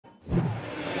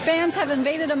Fans have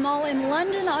invaded a mall in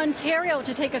London, Ontario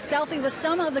to take a selfie with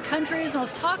some of the country's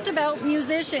most talked about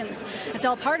musicians. It's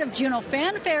all part of JUNO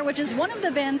Fan Fare, which is one of the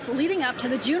events leading up to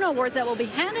the JUNO Awards that will be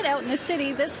handed out in the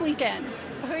city this weekend.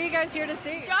 Who are you guys here to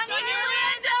see? Johnny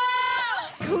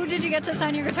Orlando! Who did you get to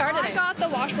sign your guitar today? I got the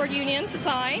Washboard Union to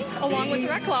sign, along with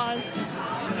Direct Claws.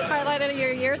 Highlight of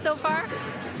your year so far?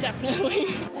 Definitely.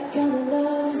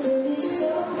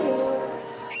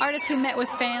 Artists who met with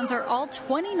fans are all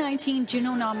 2019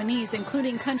 JUNO nominees,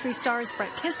 including country stars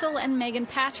Brett Kissel and Megan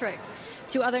Patrick.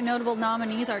 Two other notable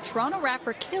nominees are Toronto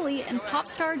rapper Killy and pop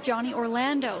star Johnny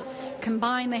Orlando.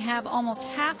 Combined, they have almost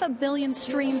 500 million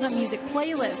streams on music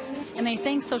playlists, and they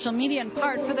thank social media in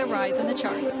part for their rise in the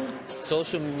charts.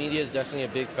 Social media is definitely a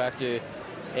big factor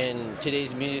in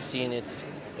today's music scene. It's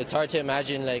hard to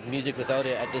imagine like music without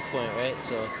it at this point, right?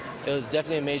 So it was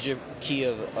definitely a major key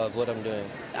of what I'm doing.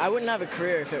 I wouldn't have a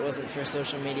career if it wasn't for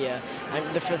social media.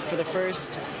 For the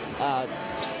first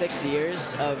 6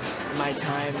 years of my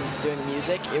time doing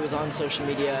music, it was on social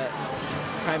media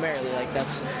primarily. Like,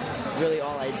 that's really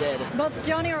all I did. Both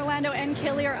Johnny Orlando and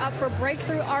Killy are up for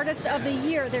Breakthrough Artist of the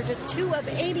Year. They're just 2 of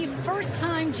 80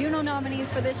 first-time JUNO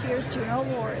nominees for this year's JUNO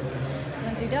Awards.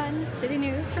 Lindsay Dunn, City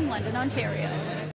News from London, Ontario.